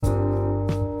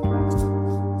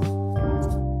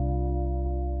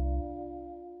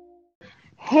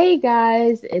Hey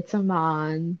guys, it's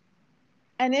Aman,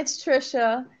 And it's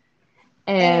Trisha,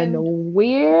 and and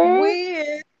we're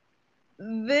we're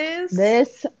this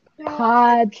this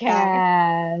podcast.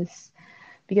 podcast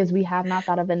because we have not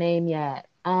thought of a name yet.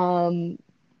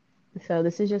 So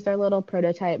this is just our little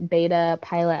prototype beta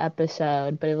pilot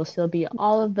episode, but it will still be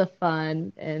all of the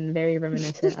fun and very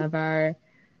reminiscent of our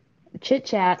chit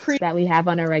chats Pre- that we have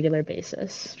on a regular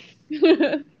basis.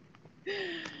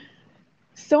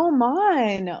 So,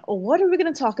 mine, what are we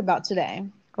going to talk about today?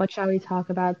 What shall we talk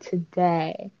about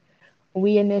today?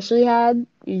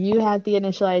 You had the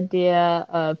initial idea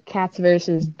of cats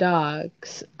versus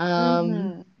dogs.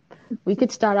 Mm-hmm. We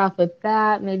could start off with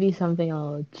that, maybe something a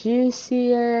little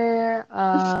juicier.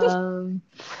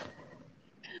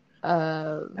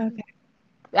 Uh, Okay.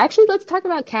 Actually, let's talk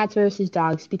about cats versus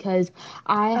dogs because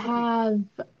I Okay. have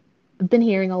been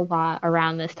hearing a lot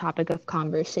around this topic of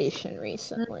conversation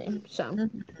recently. So,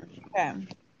 Mhm. Okay.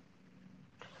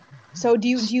 So,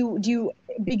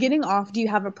 beginning off, do you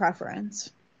have a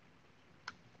preference?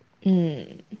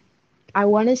 mm, I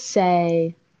want to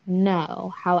say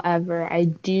no. However, I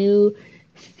do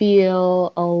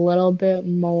feel a little bit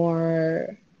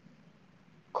more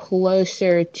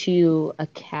closer to a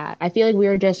cat. I feel like we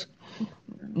are just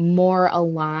more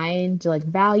aligned, like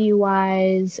value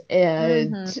wise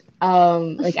and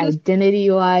Mm-hmm. like identity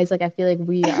wise. Like I feel like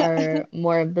we are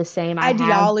more of the same. I have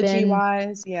Ideology been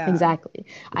wise, yeah. exactly.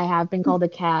 I have been called a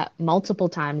cat multiple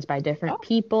times by different Oh,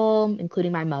 people,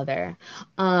 including my mother.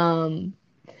 Um,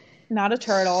 not a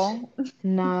turtle.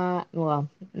 Not well,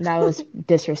 that was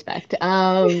disrespect.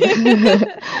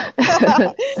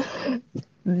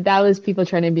 That was people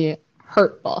trying to be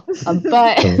hurtful.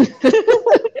 But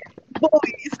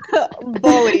Bullies.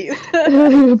 Bullies.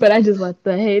 but I just let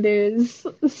the haters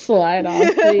slide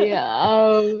off me.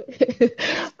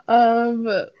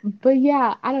 But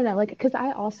yeah, I don't know, like, because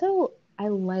I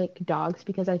like dogs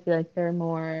because I feel like they're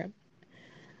more.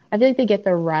 I feel like they get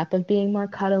the rep of being more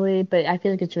cuddly, but I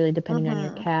feel like it's really depending on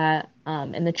your Mm-hmm. cat,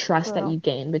 and the trust that True. you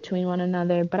gain between one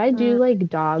another. But I do Mm. like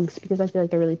dogs because I feel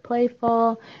like they're really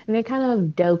playful and they're kind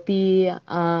of dopey.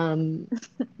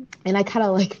 And I kind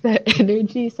of like their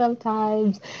energy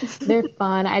sometimes. They're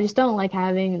fun. I just don't like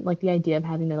having like the idea of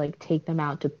having to like take them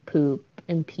out to poop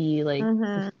and pee like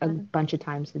a Mm-hmm. bunch of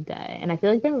times a day. And I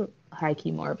feel like they're high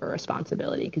key more of a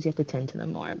responsibility because you have to tend to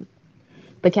them more.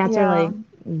 But cats are Yeah. like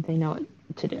they know what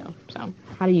to do. So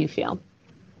how do you feel?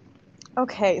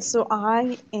 Okay, so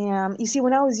you see,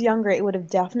 when I was younger, it would have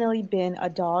definitely been a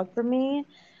dog for me.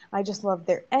 I just love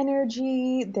their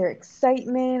energy, their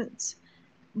excitement.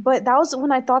 But that was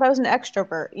when I thought I was an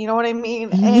extrovert, you know what I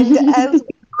mean? And as we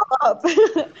grow up,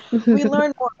 we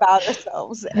learn more about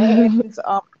ourselves and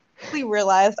we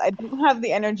realized I don't have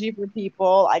the energy for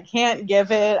people. I can't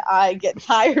give it. I get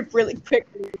tired really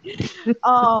quickly.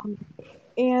 Um,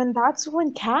 and that's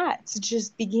when cats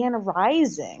just began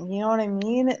rising. You know what I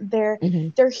mean?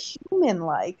 Mhm. They're human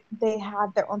like. They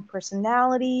have their own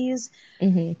personalities.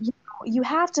 Mhm. You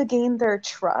have to gain their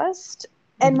trust.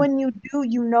 And Mhm. when you do,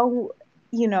 you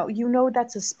know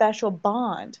that's a special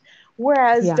bond.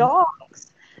 Whereas Yeah.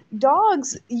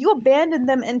 dogs, you abandon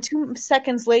them and 2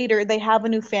 seconds later they have a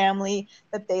new family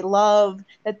that they love,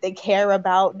 that they care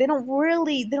about. They don't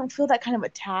feel that kind of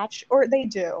attached, or they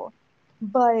do,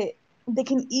 but they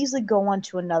can easily go on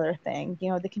to another thing.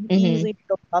 They can Mhm. easily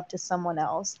go up to someone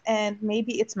else. And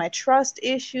maybe it's my trust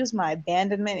issues, my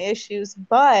abandonment issues,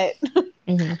 but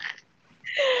Mhm.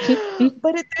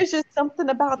 there's just something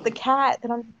about the cat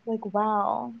that I'm just like,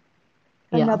 wow,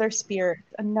 Yeah. another spirit,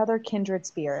 another kindred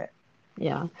spirit.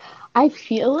 Yeah. I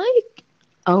feel like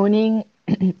owning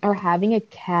or having a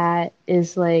cat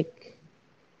is like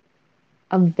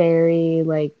a very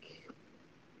like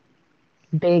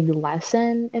big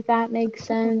lesson, if that makes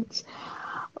sense.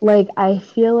 Like I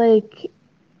feel like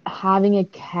having a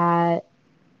cat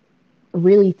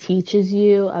really teaches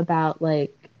you about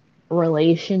like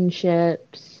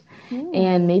relationships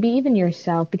and Hmm. maybe even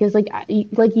yourself because like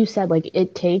you said, like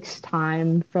it takes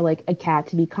time for like a cat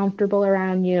to be comfortable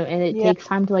around you, and it Yeah. takes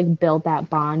time to like build that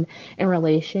bond and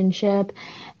relationship.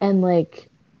 And like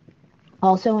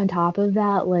also on top of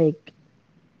that, like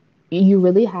you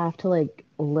really have to like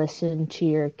listen to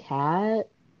your cat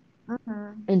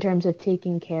Hmm. in terms of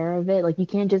taking care of it. Like you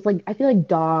can't just like I feel like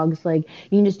dogs, like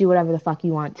you can just do whatever the fuck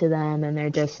you want to them and they're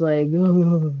just like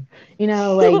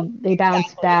like they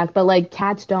bounce back. But like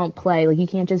cats don't play. Like you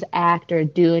can't just act or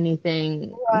do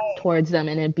anything towards them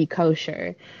and it'd be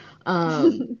kosher.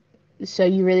 Um so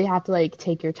you really have to like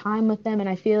take your time with them, and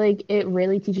I feel like it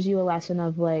really teaches you a lesson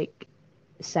of like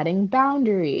setting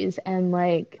boundaries and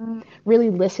like Mm, really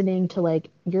listening to like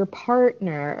your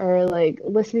partner or like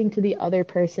listening to the other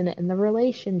person in the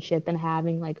relationship and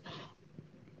having like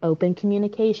open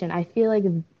communication. I feel like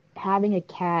having a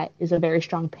cat is a very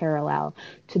strong parallel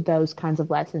to those kinds of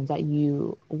lessons that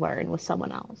you learn with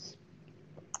someone else.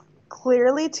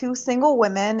 clearly two single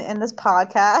women in this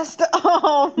podcast.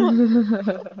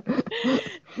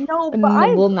 No, but And I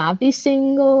will not be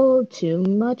single too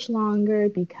much longer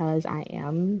because I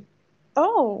am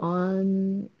oh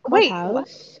on wait what?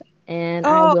 Clubhouse and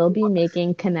I Oh, will be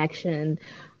making connection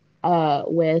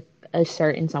with a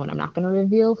certain someone. I'm not going to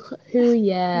reveal who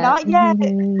yet, not yet.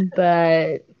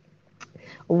 but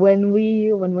when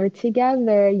we're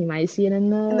together, you might see it in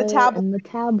In the tablet. the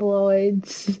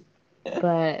tabloids.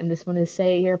 But and this one is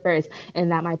say it here first,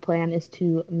 and that my plan is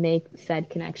to make said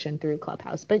connection through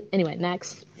Clubhouse. But anyway,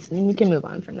 next you can move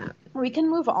on from that. We can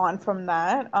move on from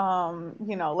that.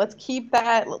 Let's keep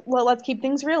that. Well, let's keep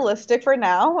things realistic for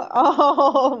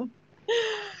now.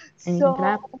 Anything for So,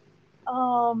 that?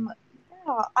 um,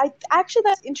 yeah, I actually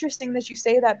that's interesting that you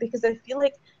say that because I feel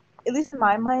like, at least in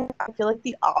my mind, I feel like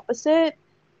the opposite.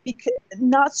 Because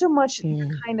not so much the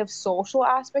Mm, kind of social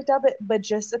aspect of it, but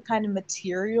just the kind of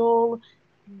material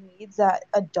needs that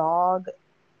a dog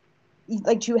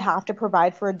like you have to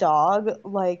provide for a dog,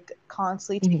 like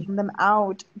constantly mm, taking them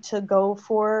out to go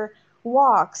for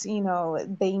walks.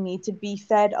 They need to be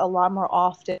fed a lot more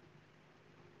often.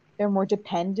 They're more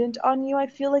dependent on you, I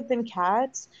feel like, than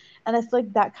cats. And I feel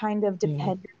like that kind of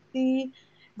mm, dependency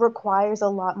requires a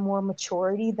lot more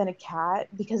maturity than a cat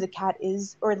because a cat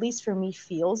is, or at least for me,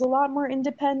 feels a lot more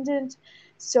independent.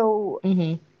 So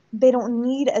mm-hmm. they don't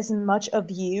need as much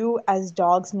of you as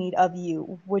dogs need of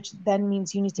you, which then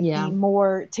means you need to be Yeah.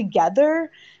 more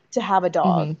together to have a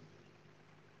dog. Mm-hmm.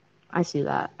 I see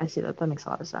that. I see that. That makes a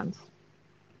lot of sense.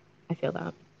 I feel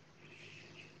that.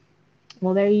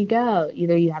 Well, there you go.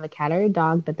 Either you have a cat or a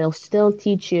dog, but they'll still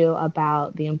teach you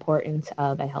about the importance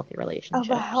of a healthy Of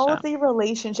a relationship. So, healthy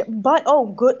relationship. But oh,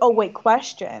 good. Oh, wait,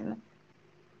 question.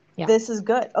 yeah. This is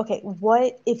good. Okay,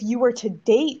 what if you were to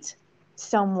date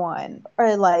someone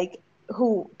or like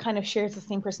who kind of shares the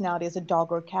same personality as a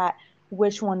dog or cat?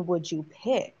 Which one would you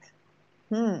pick?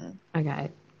 Hmm.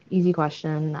 Okay. Easy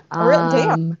question. Real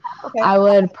damn. Okay. I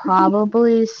would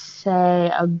probably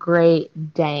say a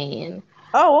Great Dane.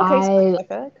 Oh, okay, I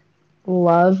specific.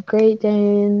 love Great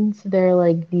Danes. They're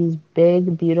like these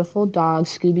big, beautiful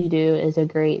dogs. Scooby Doo is a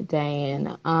Great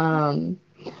Dane.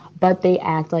 But they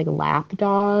act like lap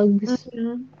dogs.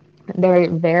 Hmm. They're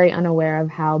very unaware of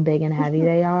how big and heavy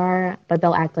they are, but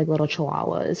they'll act like little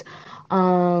chihuahuas.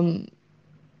 Um,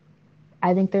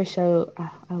 I think they're so.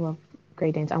 I love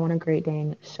Great Danes. I want a Great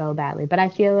Dane so badly, but I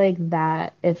feel like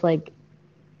that if like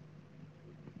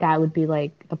that would be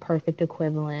like a perfect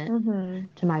equivalent Hmm.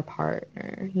 to my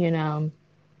partner, you know,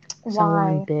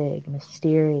 someone Why? big,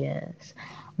 mysterious,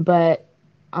 but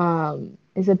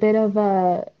is a bit of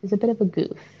a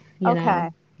goof, you know. Okay.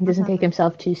 He doesn't take Hmm.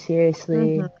 himself too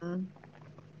seriously, Hmm.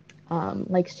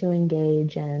 likes to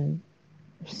engage in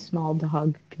small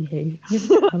dog behavior.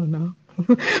 I don't know.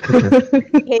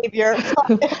 Behavior.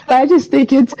 But I just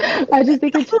think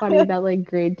it's funny that like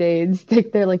Great Danes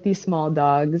think they're like these small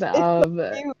dogs. It's so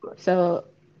cute. So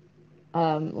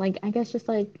like I guess just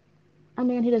like a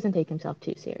man who doesn't take himself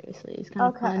too seriously. He's kind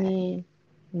of Okay. funny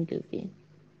and goofy.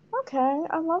 Okay.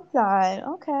 I love that.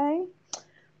 Okay.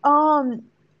 Um,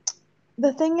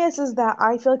 the thing is that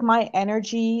I feel like my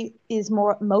energy is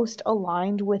most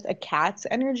aligned with a cat's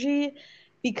energy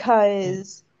Mm,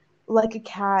 because like a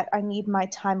cat, I need my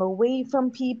time away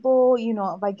from people.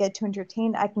 If I get too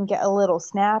entertained, I can get a little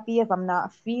snappy if I'm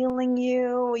not feeling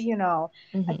you.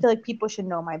 I hmm. feel like people should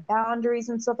know my boundaries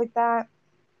and stuff like that.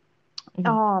 Hmm.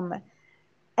 Um,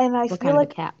 and I What feel kind of a like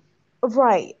cat?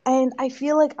 right. And I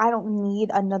feel like I don't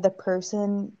need another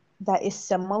person that is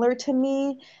similar to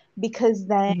me because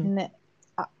Hmm. then,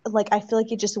 like, I feel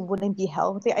like it just wouldn't be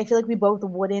healthy. I feel like we both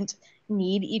wouldn't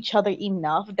need each other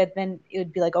enough that then it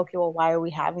would be like, okay, well, why are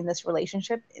we having this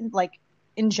relationship?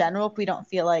 In general, if we don't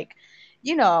feel like,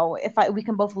 if we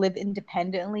can both live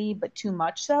independently, but too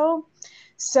much so.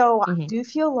 So I Hmm. do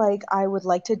feel like I would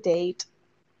like to date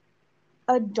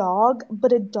a dog,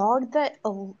 but a dog that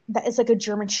is like a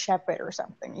German Shepherd or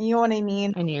something. You know what I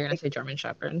mean? I knew you were gonna Like, say German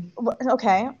Shepherd.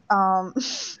 okay,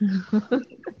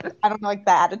 I don't know, like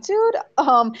the attitude.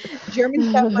 German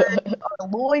Shepherds are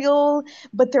loyal,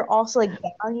 but they're also like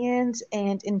valiant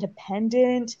and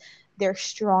independent. they're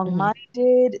Mhm.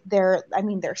 strong-minded,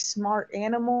 they're smart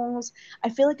animals. I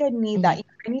feel like I need that.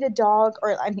 Mhm. I need a dog,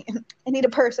 or I mean, I need a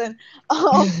person,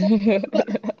 um,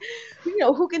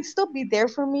 who can still be there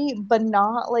for me, but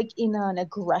not like in an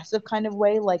aggressive kind of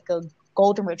way, like a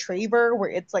golden retriever where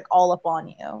it's like all up on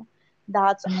you.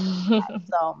 That's I need that.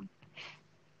 So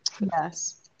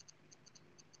yes,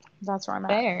 that's where I'm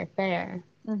at. Fair, fair,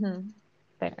 Mm-hmm.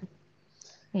 fair.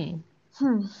 Hmm.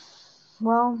 Hmm.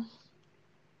 Well,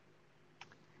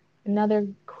 Another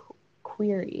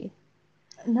query.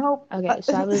 nope. Okay,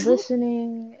 so I was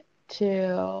listening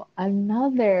to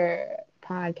another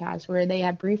podcast where they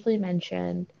had briefly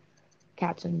mentioned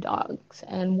cats and dogs,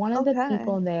 and one of the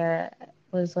Okay. people there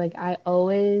was like, I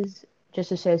always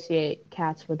just associate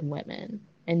cats with women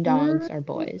and Mm, dogs are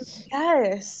boys.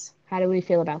 yes. How do we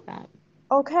feel about that?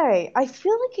 Okay. I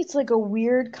feel like it's like a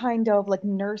weird kind of like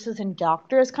nurses and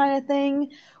doctors kind of thing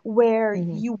where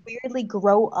Hmm. you weirdly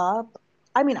grow up.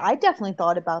 I mean, I definitely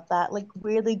thought about that, like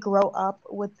weirdly grow up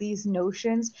with these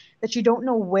notions that you don't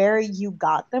know where you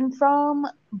got them from,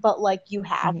 but like you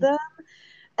have Hmm. them.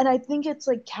 And I think it's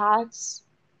like cats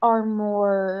are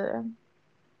more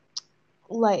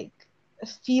like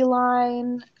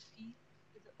feline.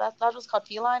 That's what's called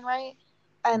feline, right?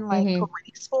 And like Hmm.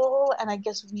 graceful, and I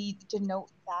guess we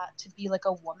denote that to be like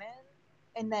a woman,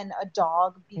 and then a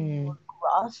dog being more Mm.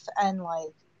 gruff and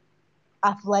like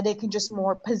athletic and just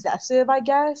more possessive, I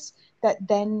guess. That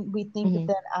then we think of Hmm.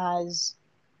 them as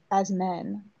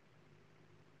men.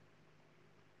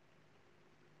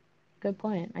 Good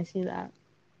point. I see that.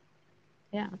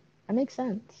 Yeah, that makes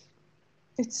sense.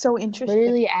 It's so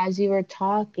interesting, Literally, as you were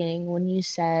talking, when you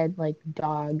said like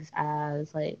dogs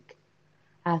as like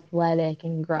athletic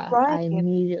and gruff, I right?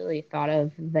 immediately thought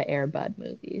of the Air Bud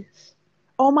movies.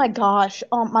 Oh my gosh.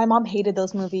 My mom hated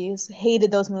those movies.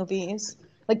 Hated those movies.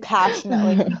 Like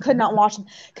passionately. We could not watch them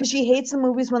because she hates the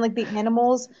movies when like the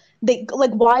animals they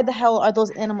like why the hell are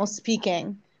those animals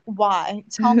speaking? Why?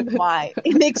 Tell me why.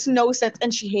 It makes no sense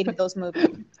and she hated those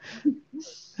movies.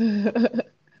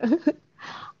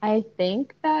 I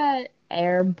think that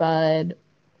Air Bud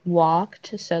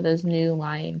walked so that new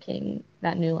Lion King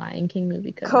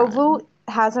movie could Kovu run.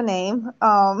 has a name.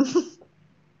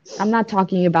 I'm not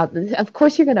talking about this. Of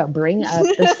course, you're gonna bring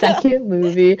up the second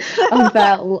movie of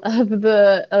that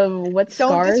of what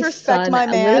Don't Scar's disrespect son. my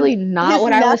man. Literally not His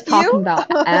what I was nephew? talking about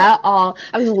at all.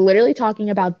 I was literally talking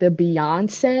about the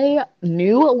Beyonce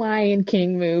new Lion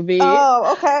King movie.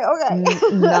 Oh, okay, okay.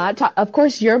 Not ta- Of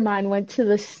course, your mind went to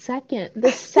the second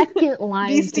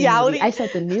Lion King movie. I Bestiality.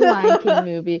 said the new Lion King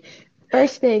movie.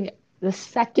 First thing, the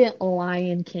second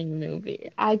Lion King movie.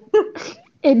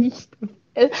 And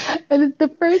and the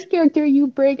first character you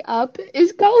bring up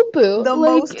is Goku. The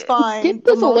most Like, fine, get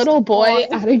the this most little boy fine.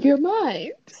 out of your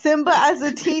mind. Simba as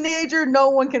a teenager, no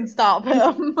one can stop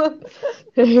him.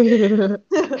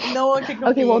 No one can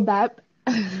Okay, well compete. that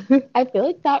I feel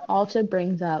like that also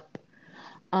brings up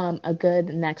a good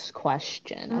next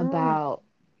question Mm, about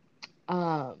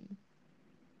um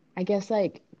I guess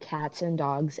like cats and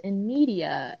dogs in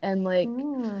media and like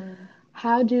mm.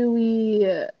 how do we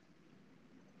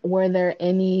were there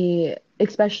any,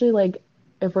 especially like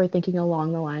if we're thinking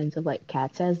along the lines of like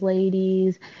cats as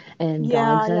ladies and Yeah,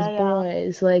 dogs yeah, as yeah.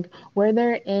 boys, like were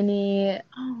there any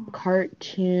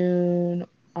cartoon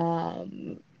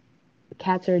um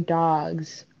cats or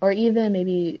dogs or even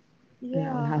maybe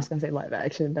no, I Yeah. was gonna say live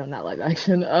action, no, not live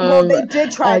action. Well, they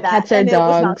did try that, Cats or and it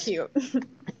was not dogs, cute.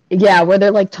 yeah, where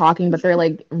they're like talking but they're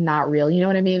like not real, you know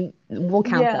what I mean? We'll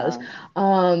count those. Yeah.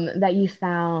 That you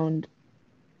found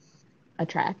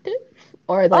attractive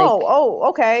or Oh, like oh,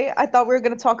 okay. I thought we were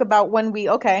gonna talk about when we,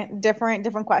 okay,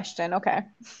 different question. Okay.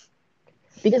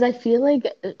 because I feel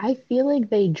like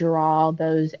they draw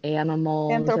those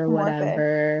animals or Anthropomorphic.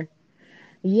 whatever.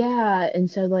 Yeah, and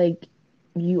so like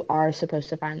you are supposed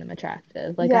to find them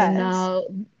attractive. Like I Yes. know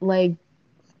like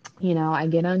I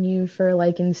get on you for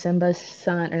liking Simba's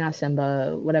son or not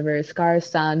Simba, whatever, Scar's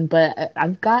son, but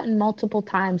I've gotten multiple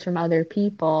times from other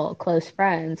people, close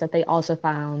friends, that they also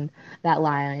found that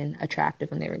lion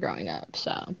attractive when they were growing up.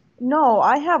 So, No,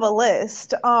 I have a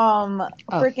list. oh,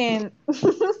 Freaking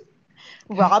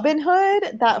Robin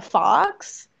Hood, that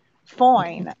fox,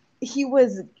 fine. He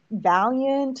was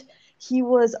valiant. He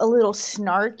was a little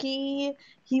snarky.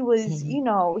 He was,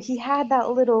 mhm, he had that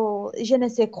little je ne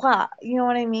sais quoi, you know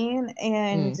what I mean?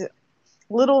 And mm.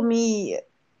 little me,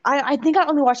 I think I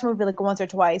only watched the movie like once or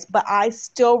twice, but I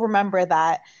still remember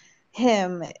that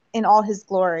him in all his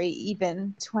glory,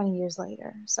 even 20 years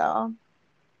later. So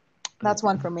that's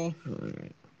one Okay. for me. All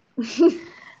right.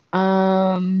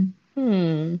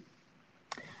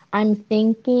 I'm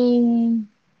thinking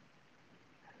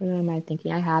What am I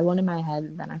thinking? I had one in my head,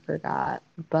 and then I forgot.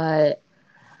 But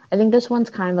I think this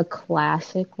one's kind of a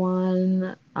classic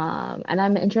one. And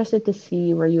I'm interested to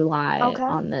see where you lie Okay.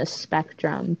 on this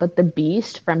spectrum. But the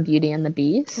Beast from Beauty and the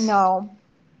Beast, No,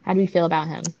 how do you feel about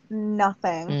him?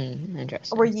 nothing.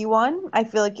 Were Interesting. you on? I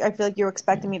feel like you were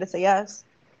expecting me to say yes.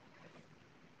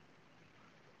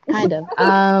 Kind of.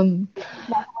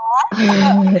 My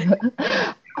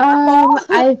fault.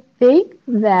 I think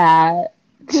that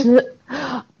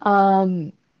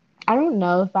um, I don't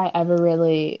know if I ever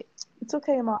really It's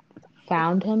okay, Mom.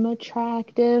 found him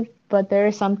attractive, but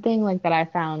there's something like that I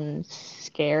found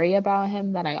scary about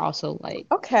him that I also like.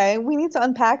 Okay, we need to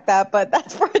unpack that, but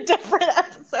that's for a different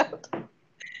episode.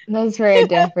 That's for a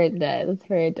different day. That's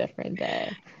for a different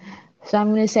day. So I'm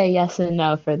gonna say yes and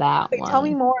no for that Wait, tell me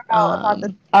one. more about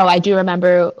the Oh, I do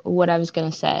remember what I was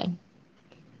gonna say.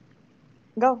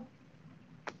 go.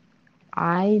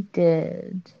 I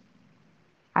did.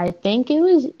 I think it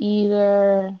was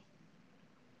either.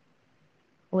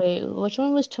 Wait, which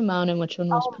one was Timon and which one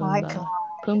was Oh my God, Pumbaa?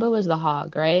 Pumbaa was the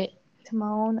hog, right?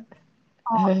 Timon.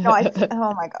 Oh no,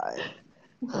 oh my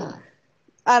God.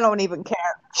 I don't even care.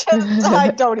 Just I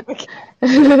don't even care.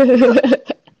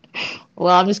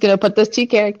 Well, I'm just gonna put those two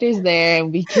characters there,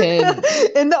 and we can.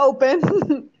 In the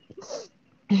open.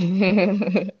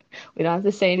 We don't have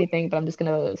to say anything, but I'm just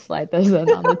gonna slide those in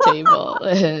on the table,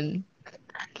 and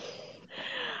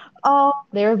Um,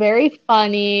 they were very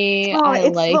funny. oh, I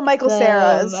it's the liked Michael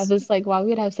them. I Cera's. was like, wow,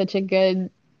 we'd have such a good.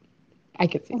 I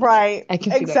could see that. Right, I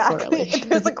can see that exactly.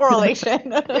 There's a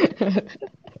correlation. correlation.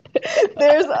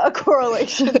 There's a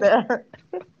correlation there.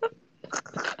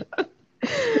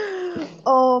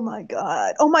 Oh my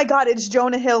God. Oh my God, it's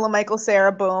Jonah Hill and Michael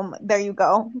Cera. Boom. There you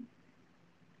go.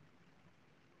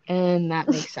 And that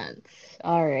makes sense.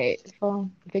 All right. Well,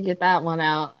 figured that one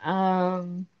out.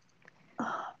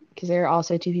 Because there are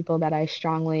also two people that I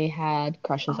strongly had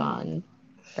crushes Oh, on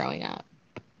growing up.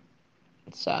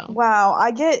 So, wow.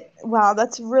 Wow,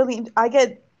 that's really I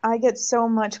get so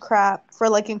much crap for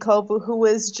liking Kobu, who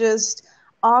is just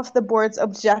off the boards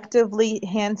objectively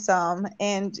handsome,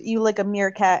 and you like a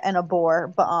meerkat and a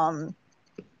boar. But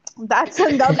that's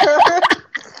another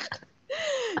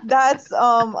that's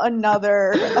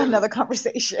another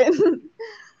conversation.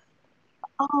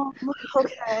 Um,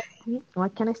 okay.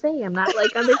 what can I say? I'm not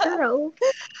like other girls.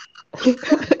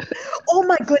 Oh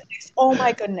my goodness. Oh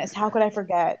my goodness. How could I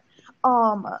forget?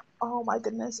 Um, oh my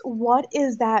goodness. What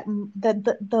is that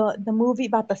the movie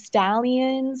about the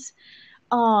stallions?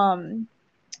 Um,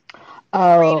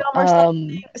 Oh, Freedom or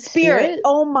something. Spirit. Spirit?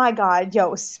 Oh my God.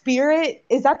 Yo, Spirit.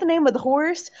 Is that the name of the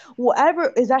horse?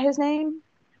 Whatever. Is that his name?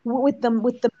 With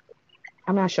the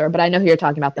I'm not sure, but I know who you're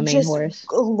talking about, the main just horse.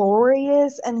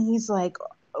 glorious, and he's like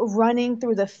running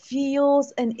through the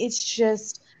fields, and it's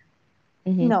just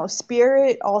Hmm. no,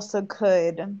 Spirit also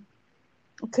could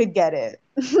get it.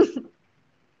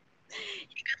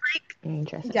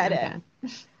 Interesting. Get it. Okay.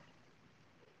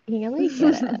 You like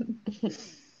get it.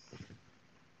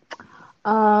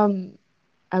 Um,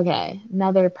 okay,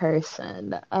 another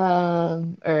person,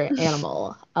 or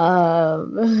animal.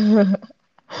 Um,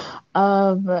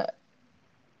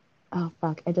 oh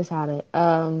fuck, I just had it.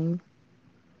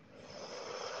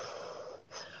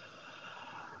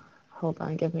 Hold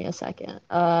on, give me a second.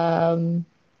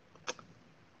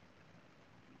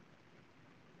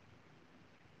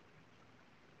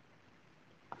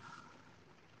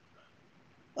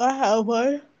 I have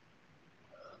one.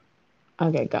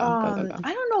 Okay, go.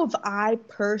 I don't know if I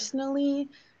personally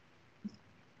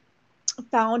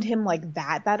found him like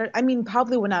that. I mean,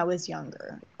 probably when I was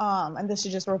younger. And this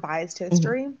is just revised Hmm.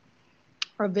 history,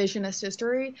 revisionist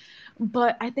history.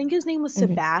 But I think his name was Hmm.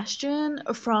 Sebastian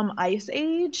from Ice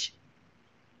Age.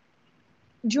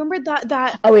 Do you remember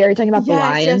that? Oh wait, are you talking about the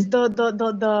Yes, lion?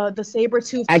 the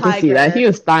saber-toothed I can see that. tiger. He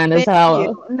was fine as Thank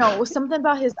you. hell. No, it was something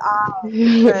about his eyes.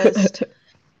 Just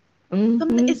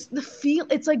something. Hmm. It's the feel.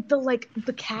 It's like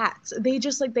the cats. They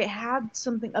just like they have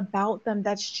something about them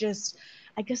that's just.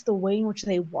 I guess the way in which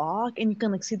they walk, and you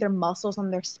can like see their muscles on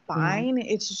their Yeah, spine.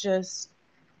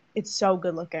 It's so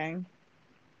good looking.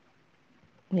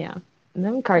 yeah. Them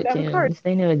Them cards, cartoons,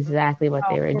 they knew exactly what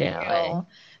oh, they were for doing. real.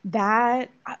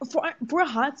 For a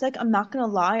hot sec, I'm not gonna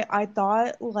lie. I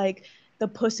thought like the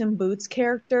Puss in Boots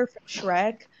character from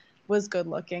Shrek was good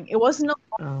looking. It wasn't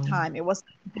a Um, time. It was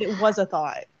a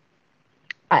thought.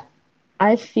 I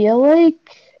I feel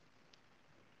like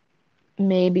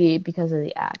maybe because of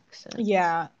the accent.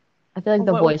 Yeah. I feel like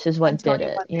the What voice is what did Antonio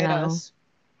it, you know? Banderas?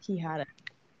 He had it.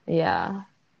 Yeah.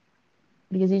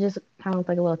 Because he just kind of looked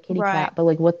like a little kitty Right. cat, but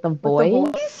like with the With the voice,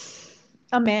 voice,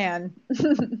 a man.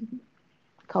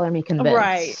 Color me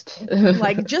Right. convinced.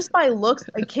 Like just by looks,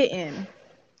 a kitten,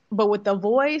 but with the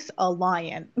voice, a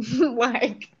lion.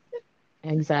 Like,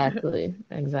 Exactly,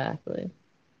 exactly.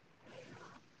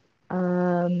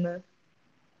 Um,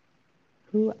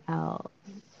 who else?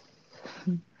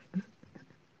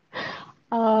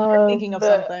 you're thinking of The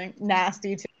something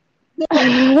nasty too.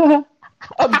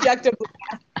 Objectively,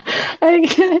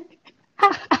 okay.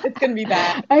 it's gonna be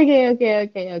bad. Okay, okay,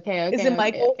 okay, okay, Is okay, it okay,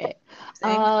 Michael okay. from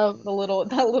Inc?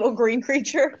 That little green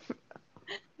creature?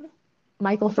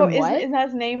 Michael From from what? isn't that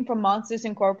his name from Monsters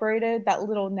Incorporated? That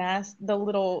little the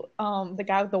little the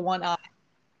guy with the one eye.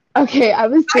 Okay, I I knew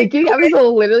was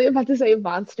literally about to say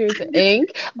Monsters it.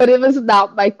 Inc., but it was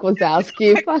not Mike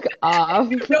Wazowski. Fuck off.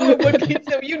 No, it would be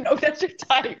so. You know that's your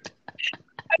type.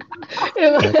 That's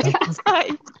It your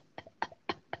type.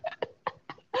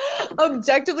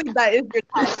 Objectively, that is your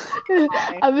type.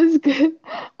 Why? I was good.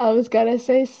 I was gonna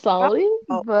say Sully,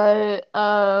 Oh, but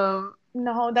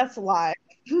no, that's a lie.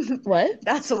 what?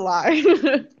 That's a lie.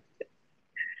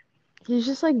 He's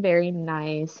just like very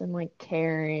nice and like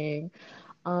caring.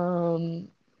 Um,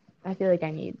 I feel like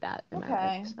I need that in my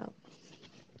life. Okay. So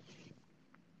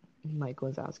Mike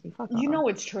Wazowski, fuck You off. know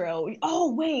it's true.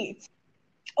 Oh, wait.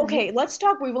 Mhm. Okay, let's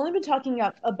talk. We've only been talking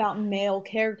about male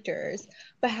characters,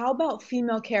 but how about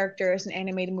female characters in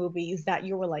animated movies that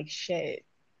you were like, shit,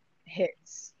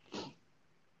 hits?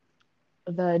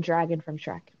 The dragon from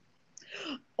Shrek.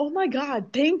 Oh my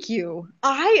God, thank you.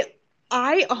 I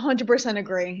 100%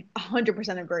 agree.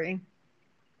 100% agree.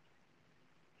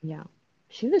 Yeah,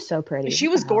 she was so pretty. She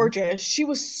What the was hell? gorgeous. She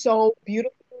was so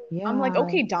beautiful. I'm like, Yeah,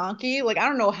 okay, Donkey. Like, I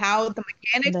don't know how the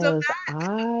mechanics of those that,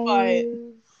 but eyes.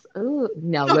 Ooh,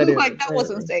 no, I'm like, literally, that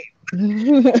wasn't literally. safe.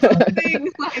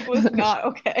 Something like was not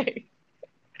okay.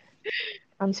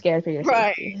 I'm scared for your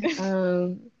Right.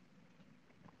 safety.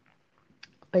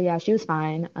 But yeah, she was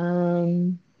fine.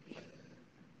 I'm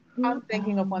Who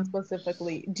thinking of one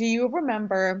specifically. Do you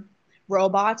remember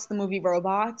Robots, the movie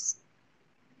Robots?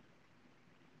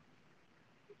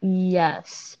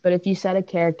 Yes, but if you said a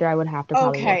character, I would have to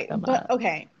probably look Okay, them but up.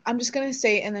 okay. I'm just gonna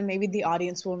say it and then maybe the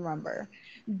audience will remember.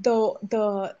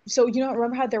 The so you know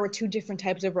remember how there were two different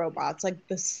types of robots, like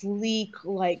the sleek,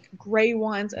 like gray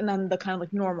ones, and then the kind of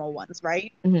like normal ones,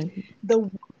 right? Hmm. The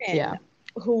Yeah. woman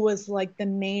who was like the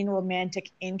main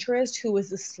romantic interest, who was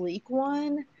the sleek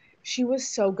one, she was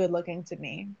so good looking to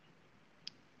me.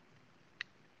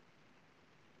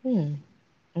 Hmm.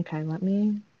 Okay, let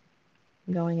me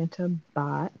going into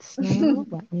bots now.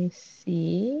 Let me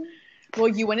see. Well,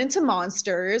 you went into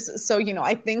monsters, so you know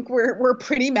I think we're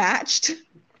pretty matched.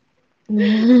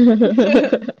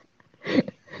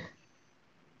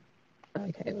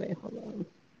 Okay, wait, hold on.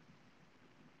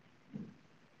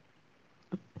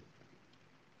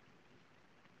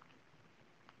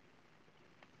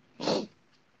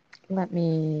 Let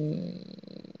me.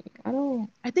 I don't.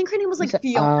 I think her name was You like said.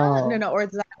 Fiona. No, Oh, no, or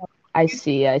is that I you,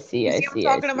 see. I see. you I see what I'm see.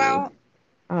 I talking see. about?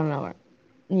 I don't know.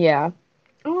 Yeah.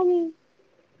 Um.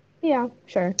 Yeah.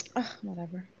 Sure. Ugh,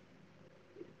 whatever.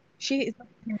 She is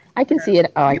I can see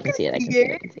it. Oh, I you can can see it. I see can see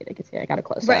it. I it. can see it. I can see it. I got a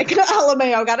close Right, up.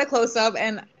 LMAO got a close up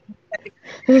and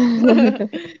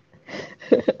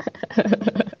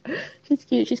She's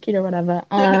cute. She's cute or whatever.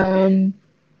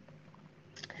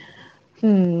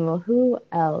 Who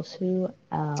else? Who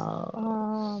else?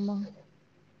 um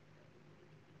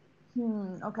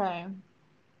okay.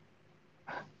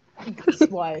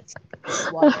 What?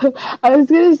 What? I was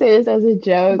gonna say this as a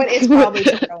joke, But it's probably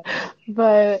true.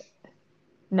 but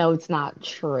no, it's not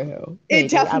true. It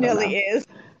Maybe. I don't definitely know. is.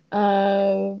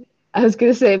 I was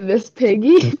gonna say Miss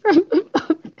Piggy from the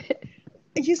Muppets.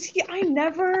 You see, I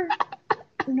never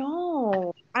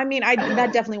no. I mean, I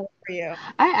that definitely worked for you.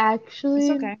 I It's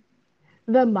actually, okay.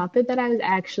 the Muppet that I was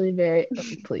actually very,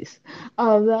 please,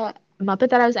 the Muppet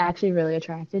that I was actually really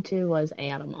attracted to was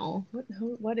Animal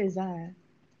What is that?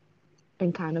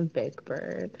 and kind of Big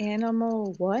Bird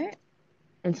Animal what?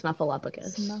 and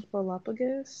Snuffleupagus.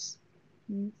 Snuffleupagus?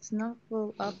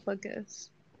 Snuffleupagus.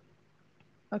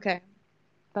 Okay.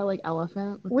 That like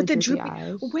elephant with the With the droopy droopy.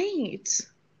 eyes. Wait.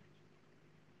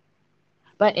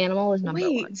 But Animal was number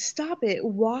Wait, one. stop it.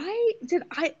 Why did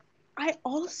I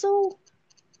also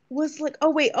was like,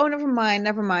 oh wait, oh never mind,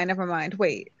 never mind, never mind.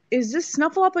 Wait. Is this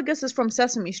Snuffleupagus is from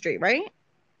Sesame Street, right?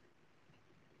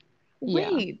 Yeah.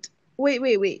 Wait.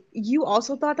 Wait. You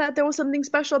also thought that there was something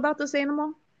special about this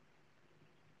animal?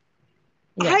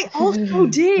 I Yes. also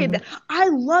did. I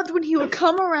loved when he would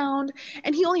come around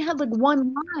and he only had like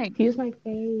one line. He was my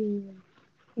favorite.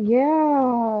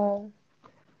 Yeah.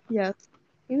 Yes.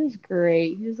 He was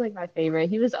great. He was like my favorite.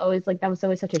 He was always like that was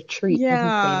always such a treat when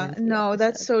he came Yeah, into the no,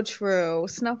 that's episode. so true.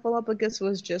 Snuffleupagus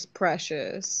was just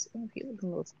precious. Oh, he looks a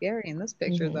little scary in this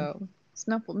picture, Hmm. though.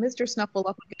 Mr.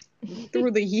 Snuffleupagus,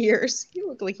 through the years, he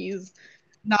looked like he's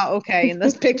not okay in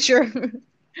this picture.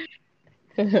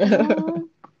 Um,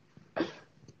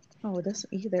 oh, this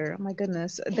either. Oh my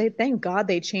goodness. They thank God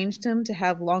they changed him to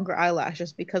have longer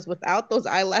eyelashes because without those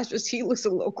eyelashes, he looks a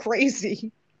little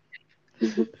crazy.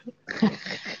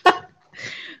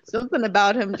 Something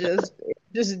about him just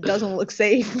doesn't look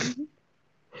safe.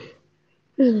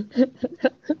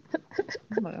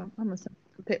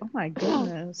 Oh my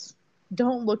goodness.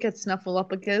 Don't look at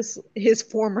Snuffleupagus, his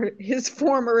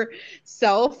former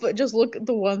self. Just look at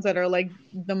the ones that are like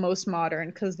the most modern,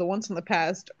 because the ones from the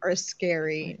past are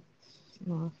scary. Wait,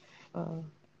 Snuff,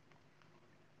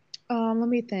 Let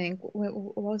me think. What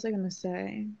was I gonna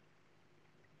say?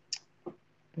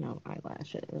 no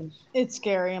eyelashes. It's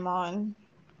scary, Amon.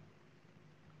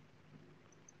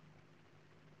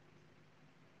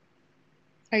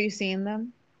 Are you seeing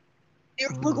them?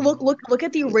 Look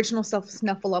at the original stuff,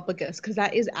 Snuffleupagus, because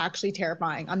that is actually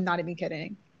terrifying. I'm not even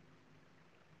kidding.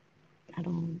 I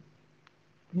don't.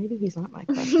 Maybe he's not my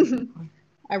crush anymore.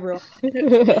 I ruined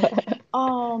it.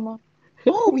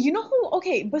 Oh, you know who?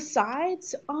 Okay,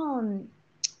 besides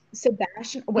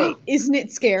Sebastian. Wait, isn't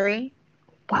it scary?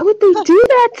 Why would they do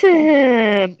that to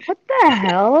him? What the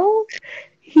hell?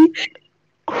 He.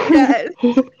 Yes,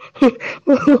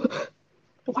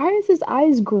 Why is his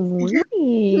eyes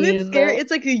isn't it green? scary?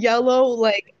 It's like a yellow,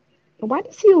 like, Why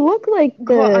does he look like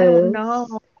girl, I don't know.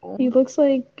 this? He looks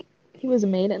like he was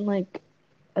made in like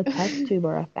a test tube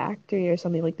or a factory or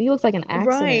something. Like he looks like an Right,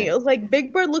 accident. like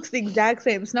Big Bird looks the exact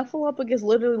same. Snuffleupagus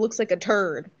literally looks like a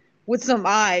turd with some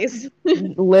eyes.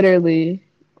 Literally,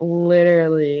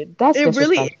 literally. That's It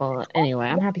really. disrespectful. Anyway,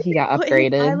 I'm Why happy would he they got put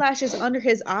his upgraded. eyelashes under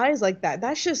his eyes like that?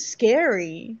 That's just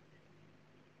scary.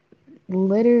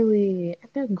 Literally,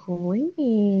 they're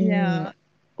green. Yeah,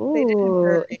 they did him Ooh,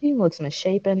 dirty. he looks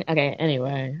misshapen. Okay,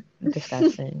 anyway,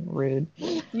 disgusting, rude.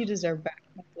 You deserve better.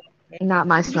 Not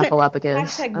my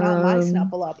Snuffleupagus. Hashtag not my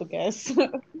Snuffleupagus.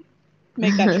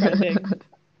 Make that trending.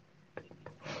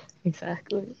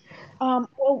 Exactly.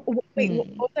 Well, wait, what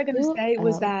Hmm. was I gonna Who say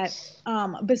was that,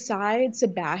 else? besides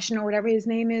Sebastian or whatever his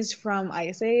name is from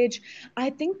Ice Age, I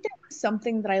think there was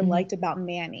something that I Mhm. liked about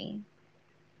Manny.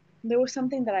 There was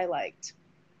something that I liked.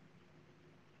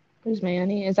 Who's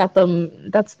Manny? Is that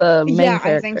that's the main Yeah,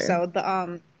 I think character?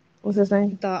 so. What's his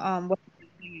name? What,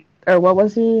 Or what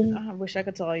was he? I wish I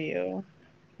could tell you.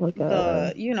 Like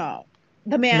a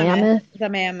The mammoth, mammoth? the Is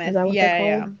mammoth. that what they're Yeah,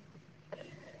 yeah. called?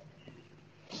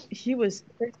 He was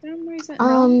for some reason.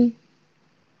 No, Um,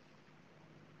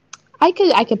 I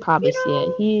could probably you see it.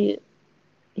 know,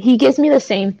 He gives me the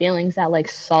same feelings that like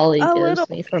Sully a little gives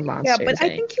me from bit. Yeah, but Monsters I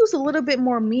Inc. think he was a little bit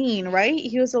more mean, right?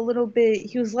 He was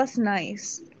less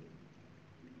nice.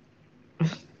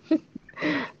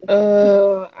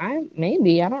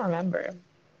 I don't remember.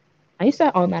 I used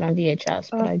to own that on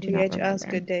VHS, but Oh, I do not VHS,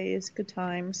 remember. good days, good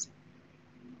times.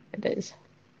 It is.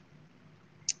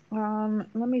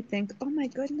 Let me think. Oh my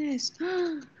goodness.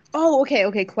 Oh, okay,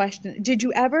 okay, question. Did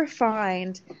you ever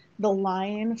find the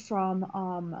lion from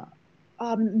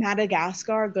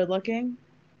Madagascar good looking?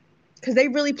 Because they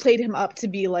really played him up to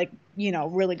be like,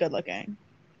 really good looking.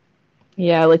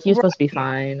 Yeah, like you're supposed to be Right.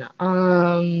 fine.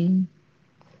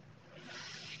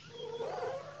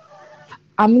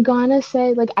 I'm gonna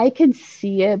say like I could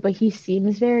see it, but he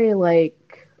seems very like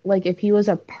if he was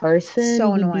a person,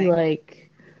 So he'd be annoying. like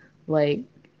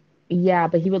yeah,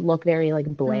 but he would look very like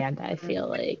Mhm. bland, I I feel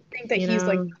like, think that he's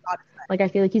like the hottest. Like I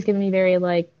feel like he's giving me very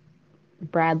like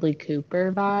Bradley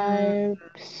Cooper Mm,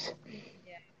 vibes.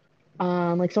 yeah.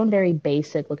 Like someone very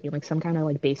basic looking, like some kind of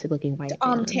like basic looking white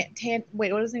man.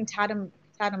 Wait, what is his name? Tatum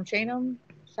Chanum?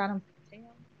 Tatum Chanum?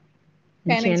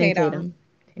 And Channing Channing Tatum. Tatum.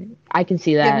 I can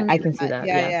see that. Giving me I can see that. that.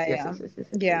 Yeah, Yes, yeah, yes, yeah. yes, yes, yes,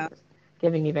 yes, yes, Yeah. yes.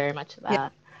 Giving me very much of Yeah.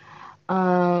 that.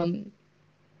 Um,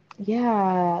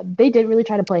 yeah, they did really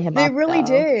try to play him They up really though.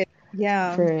 did.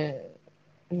 Yeah. For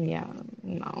yeah,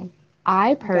 no.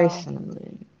 I Go.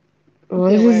 personally Do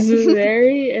it. was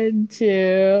very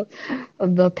into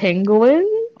the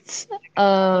penguins.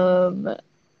 Um,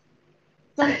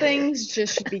 Some things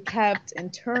just should be kept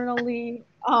internally.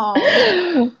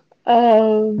 um,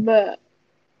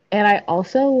 and I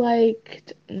also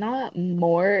liked not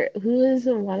more. Who is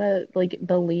one of like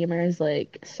the lemur's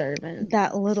like servants?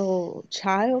 That little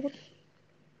child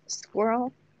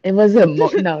squirrel. It wasn't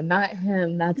more. No, not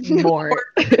him. That's Mort.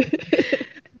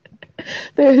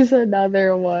 There's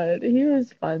another one. He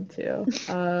was fun too.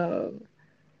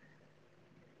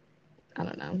 I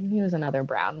don't know. He was another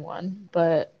brown one.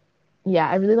 But yeah,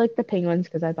 I really liked the penguins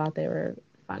because I thought they were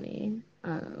funny.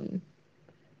 And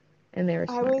they were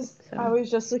I smart. was I So was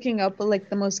just looking up like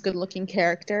the most good-looking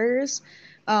characters,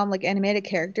 like animated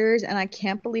characters, and I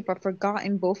can't believe I've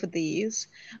forgotten both of these.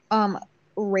 Um,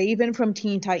 Raven from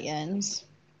Teen Titans.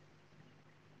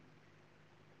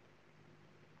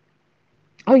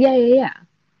 oh yeah.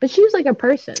 But she was like a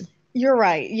person. You're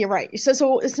right. You're right.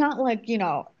 So it's not like,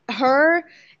 her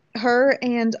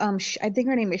and I think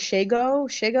her name is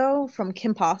Shago from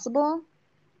Kim Possible.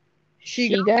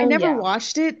 Shigo. I Shigo, never yeah.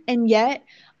 watched it, and yet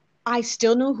I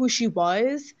still knew who she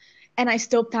was, and I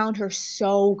still found her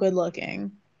so good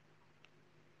looking.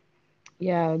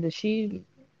 Yeah, the she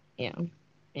yeah.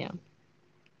 Yeah.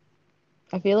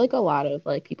 I feel like a lot of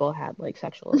like people had like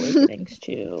sexual awakenings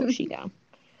to Shigo.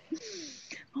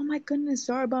 Oh my goodness,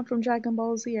 Zarbon from Dragon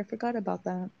Ball Z. I forgot about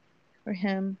that. Or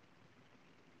him.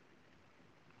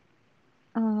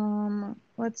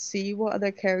 Let's see, what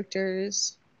other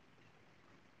characters?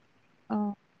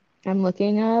 Um, I'm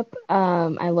looking up,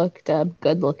 I looked up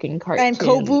good looking and cartoon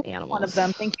Kovu, one of animals.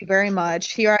 them. Thank you very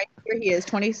much. Here he is,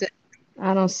 26.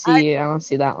 I I don't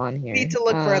see that on need here. to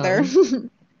look further.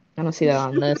 I don't see that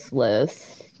on this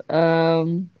list.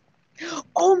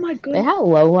 Oh my They goodness. had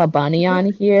Lola Bunny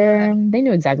on here. They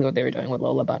knew exactly what they were doing with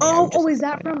Lola Bunny, I would just Is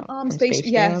like to that point from out, from Space?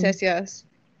 Space Yes, Jam. yes, yes.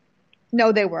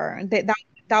 No, they weren't.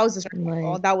 That was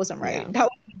disrespectful. Like, That wasn't right. yeah, That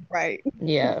wasn't right.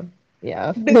 yeah,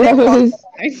 yeah. They crossed the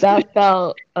line. That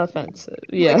felt offensive.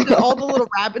 Like Yeah. all the little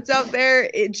rabbits out there,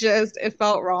 it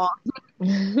felt wrong.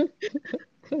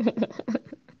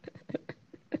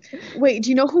 Wait, do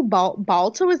you know who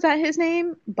Balto is? That his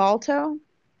name? Balto?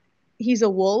 He's a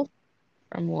wolf.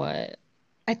 From what?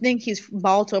 I think he's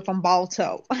Balto from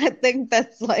Balto. I think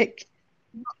that's like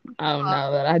Oh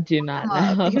no, that I do not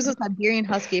he know. was a Siberian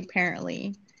Husky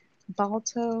apparently.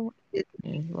 Balto.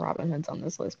 Robin Hood's on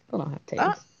this list. People don't have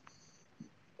Uh,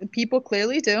 taste. People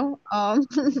clearly do.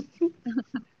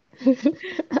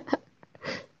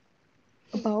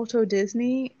 Balto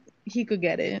Disney, he could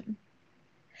get it.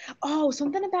 Oh,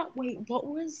 something about wait, what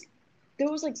was there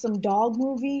was like some dog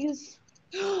movies.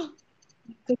 Could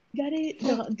you get it?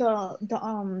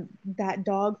 The that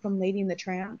dog from Lady and the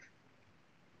Tramp.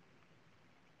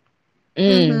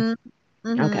 Mm,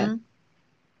 Mm-hmm. okay. Mm-hmm.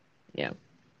 Yeah.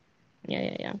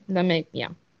 Yeah.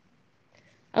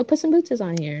 Oh, Puss in Boots is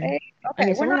on here. Hey, okay, Okay,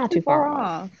 we're so we're not not too too far far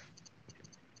off. off.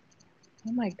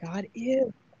 Oh my God,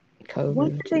 ew.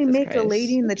 When Kovu, did they Jesus make a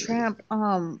Lady Christ. and the Tramp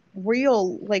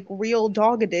real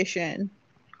dog edition?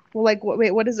 Well, like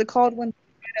what is it called when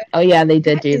Oh yeah, they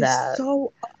did that do is that.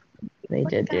 so They what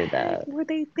did the do heck that. were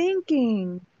they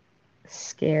thinking?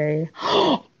 Scary.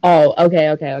 Oh,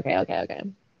 okay.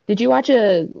 Did you watch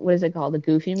what is it called? A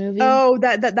Goofy movie? Oh,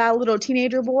 that little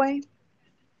teenager boy.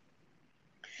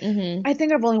 Mm-hmm. I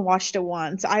think I've only watched it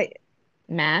once.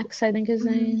 Max, I think his Mm,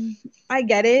 name. I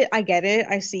get it. I get it.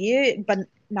 I see it, but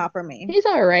not for me. He's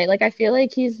all right. Like I feel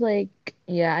like he's like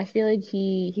yeah, I feel like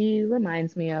he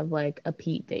reminds me of like a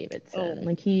Pete Davidson. Oh,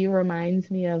 Like he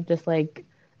reminds me of just like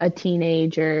a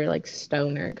teenager like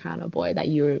stoner kind of boy that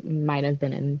you might have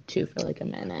been into for like a I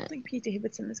don't minute. think Pete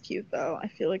Davidson is cute though. I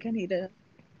feel like I need to.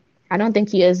 I don't think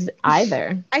he is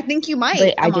either, I think you might.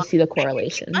 but I I'm on. just see the I think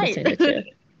correlation you between the might. two.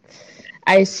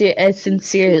 I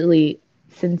sincerely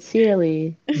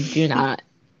do not.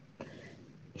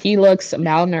 He looks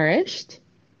malnourished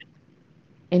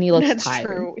and he looks That's tired.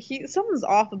 true. Something's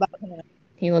off about him.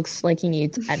 He looks like he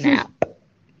needs a nap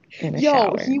in a Yo,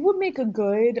 shower. he would make a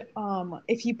good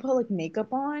if he put like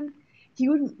makeup on,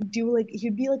 he'd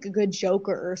be like a good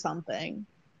Joker or something.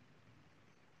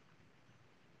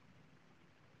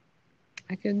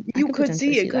 I You could could potentially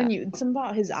see it, see couldn't that. you? Something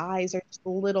about his eyes are just a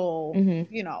little, Mhm.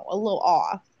 a little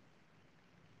off.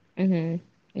 Mhm.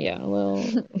 Yeah, a little.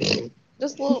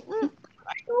 Just a little,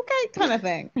 are you okay kind of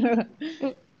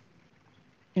thing.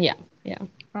 Yeah, yeah.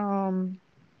 Um,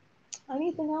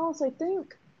 Anything else? I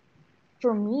think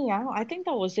for me, I think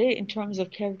that was it in terms of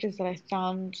characters that I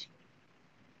found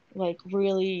like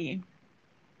really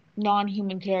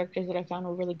non-human characters that I found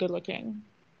were really good looking.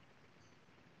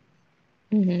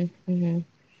 Mhm.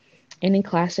 Any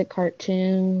classic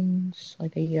cartoons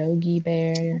like a Yogi What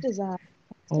Bear is that?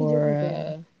 What's the or Yogi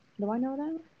Bear? Do I know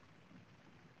that?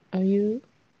 are you?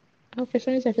 Oh, for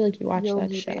some reason I feel like you watched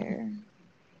that Yogi show. Bear.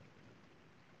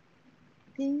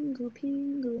 Pingu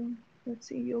Pingu. Let's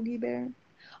see, Yogi Bear.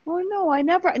 Oh no, I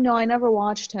never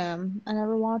watched him. I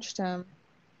never watched him.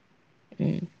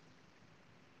 Mm.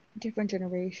 Different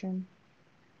generation.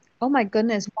 Oh my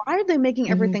goodness, why are they making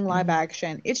everything live Mhm.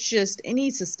 action? It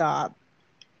needs to stop.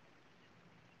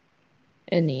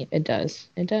 It does.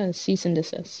 It does. Cease and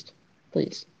desist.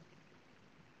 please.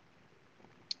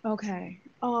 Okay.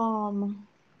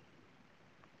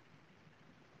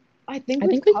 I think I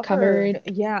we've think we've covered.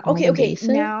 covered Yeah. all Okay, the okay.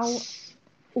 Now, basics.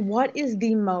 what is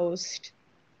the most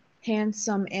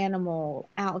handsome animal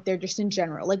out there just in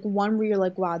general? Like one where you're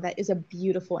like, wow, that is a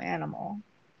beautiful animal.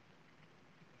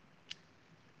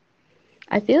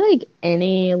 I feel like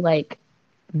any like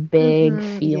big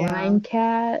Mm-hmm. Yeah. feline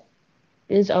cat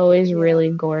is always Yeah. really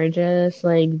gorgeous.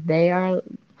 Like they are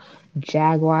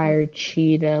jaguar,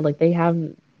 cheetah, like they're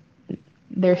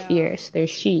Yeah. fierce, they're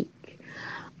chic.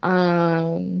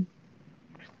 Um,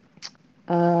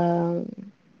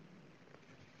 um,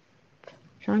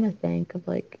 Trying to think of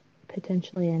like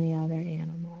potentially any other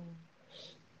animal.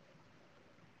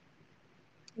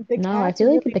 The No, I cats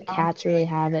feel like really the cats really dominate.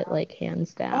 have it like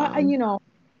hands You down. know,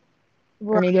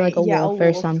 Or maybe right. like a Yeah, a wolf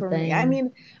or wolf for me. I something.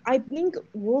 mean, I think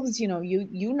wolves,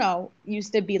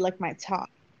 used to be like my top.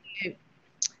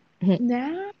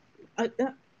 Now, uh,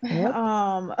 Yep.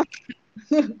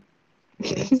 we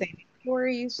didn't say any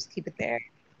stories, just keep it there.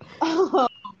 Um,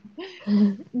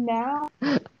 Now,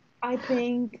 I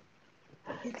think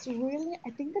I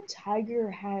think the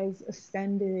tiger has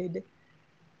ascended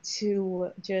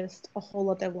to just a whole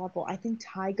other level. I think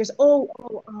tigers, it's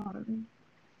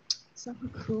not a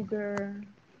cougar.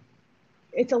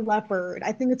 It's a leopard.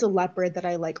 I think it's a leopard that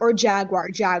I like, or jaguar.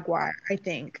 Jaguar, I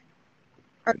think,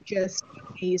 are just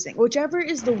amazing. Whichever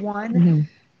is the one, Mhm.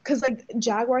 because like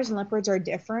jaguars and leopards are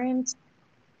different,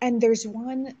 and there's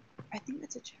one. I think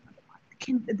it's a jaguar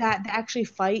that actually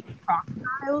fight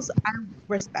crocodiles. I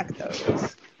respect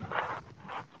those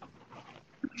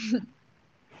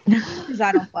because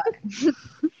I don't fight.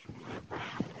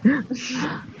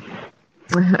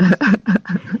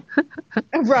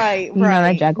 Right, You know that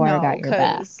right. jaguar No, got your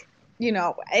because back.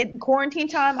 at quarantine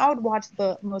time, I would watch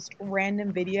the most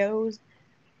random videos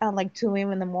at like 2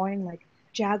 a.m. in the morning, like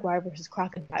jaguar versus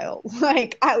crocodile.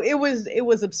 It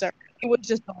was absurd. It was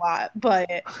just a lot, but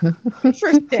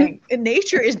interesting. And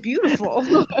nature is beautiful.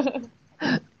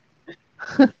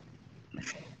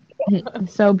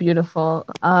 So beautiful.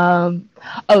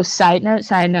 Side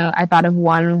note, I thought of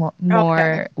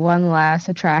Okay, one last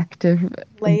attractive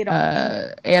lay it on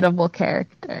me. animal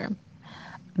character.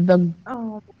 The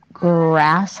Oh,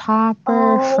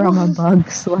 grasshopper from A oh,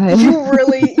 Bug's Life.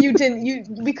 you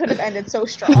didn't, we could have ended so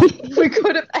strong. We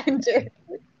could have ended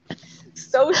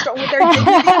so strong with their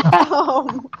dignity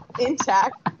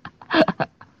intact.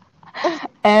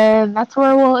 And that's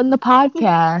where we'll end the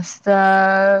podcast.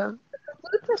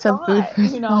 Food for Some food thought. for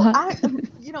thought.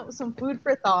 Some food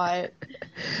for thought.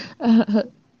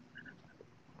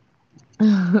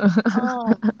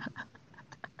 Um,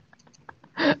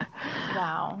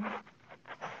 wow.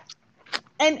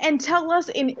 And tell us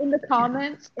in the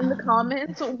comments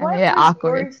what Yeah, was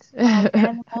awkward. your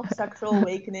animal sexual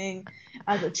awakening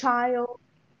as a child?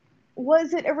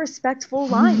 Was it a respectful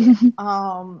lion?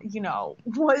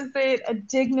 Was it a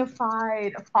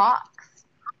dignified fox?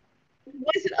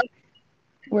 Was it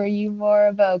Were you more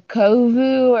of a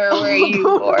Kovu or were a you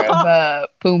more of Pumbaa? a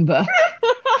Pumbaa?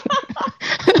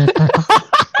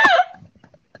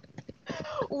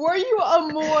 Were you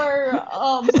a more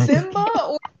Simba,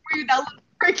 or were you that little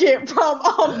cricket from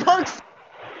Bugs?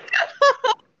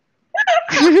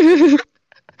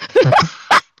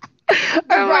 The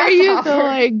Or were you the grasshopper?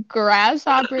 like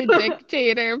grasshopper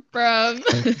dictator from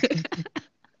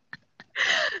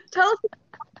Tell us.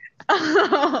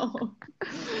 Oh,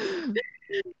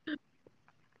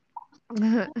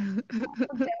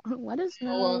 Let us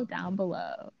know down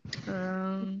below.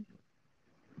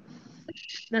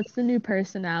 That's the new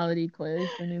personality quiz,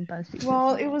 the new BuzzFeed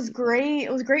well, it was personality quiz. great.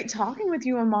 It was great talking with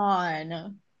you,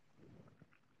 Aman.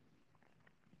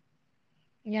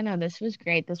 Yeah, no, this was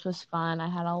great. This was fun. I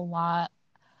had a lot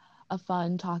of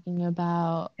fun talking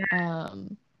about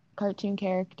cartoon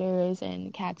characters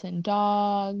and cats and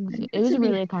dogs. It Needed was to be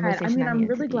really a had. I conversation mean, that I'm needed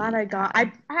to really glad be I got.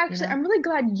 had, you know? I'm really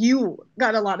glad you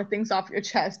got a lot of things off your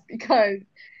chest because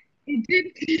it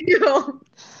did feel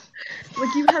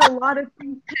like you had a lot of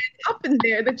things pent up in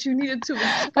there that you needed to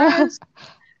express.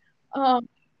 Um,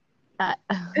 I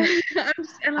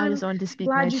and I I'm just wanted to speak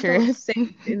my glad you felt truth.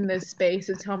 safe in this space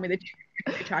to tell me that you're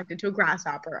really attracted to a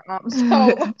grasshopper.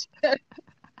 So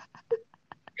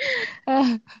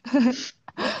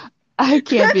I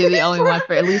can't be the only one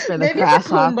for at least for the maybe for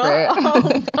Pumbaa,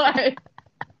 grasshopper. but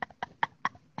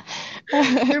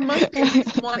there must be at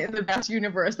least one in the best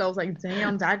universe that was like,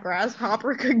 damn, that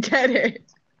grasshopper could get it.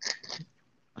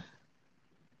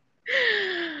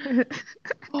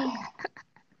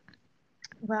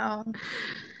 Well,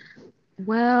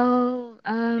 Well,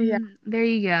 yeah, there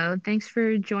you go. Thanks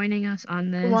for joining us on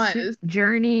it this was.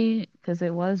 journey because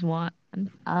it was one.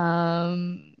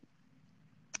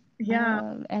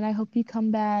 Yeah. And I hope you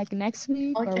come back next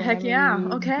week or Okay, heck whenever yeah. we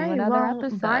do Okay, another well,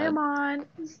 bye, episode. Amon.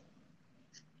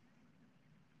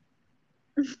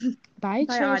 Bye,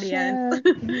 Bye, audience.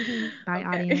 Trisha. Bye,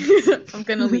 Okay, audience. I'm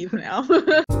gonna leave now.